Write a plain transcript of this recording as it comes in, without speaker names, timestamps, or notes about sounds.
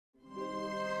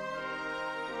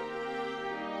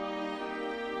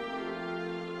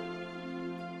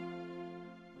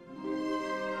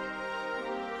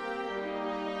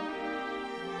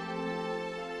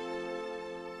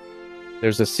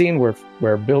There's a scene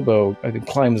where Bilbo, I think,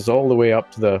 climbs all the way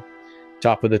up to the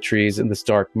top of the trees in this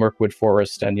dark Mirkwood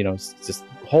forest, and it's this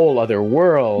whole other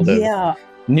world of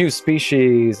new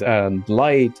species and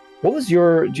light. What was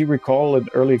do you recall an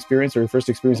early experience or your first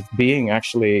experience of being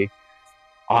actually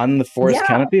on the forest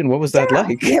canopy, and what was that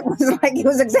like? It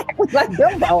was exactly like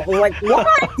Bilbo. It was like, what?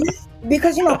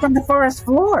 Because, from the forest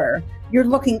floor, you're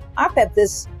looking up at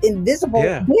this invisible,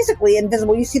 basically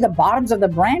invisible. You see the bottoms of the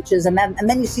branches, and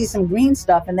then you see some green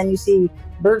stuff, and then you see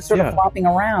birds sort of flopping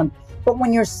around. But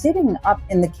when you're sitting up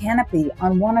in the canopy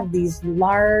on one of these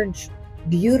large,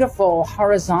 beautiful,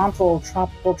 horizontal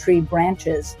tropical tree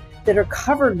branches that are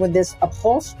covered with this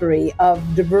upholstery of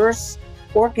diverse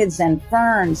orchids and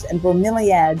ferns and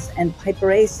bromeliads and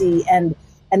piperaceae,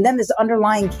 and then this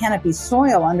underlying canopy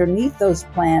soil underneath those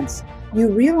plants, you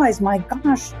realize, my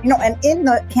gosh, and in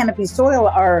the canopy soil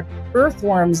are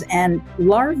earthworms and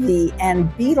larvae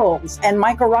and beetles and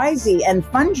mycorrhizae and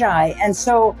fungi. And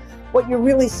so what you're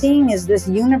really seeing is this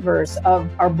universe of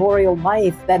arboreal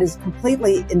life that is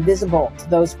completely invisible to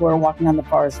those who are walking on the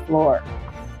forest floor.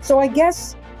 So I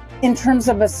guess in terms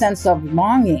of a sense of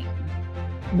longing,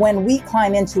 when we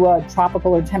climb into a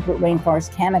tropical or temperate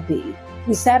rainforest canopy,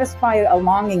 we satisfy a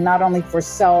longing not only for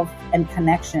self and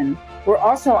connection, we're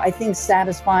also, I think,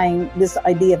 satisfying this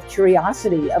idea of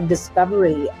curiosity, of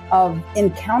discovery, of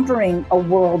encountering a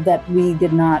world that we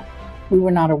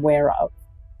were not aware of.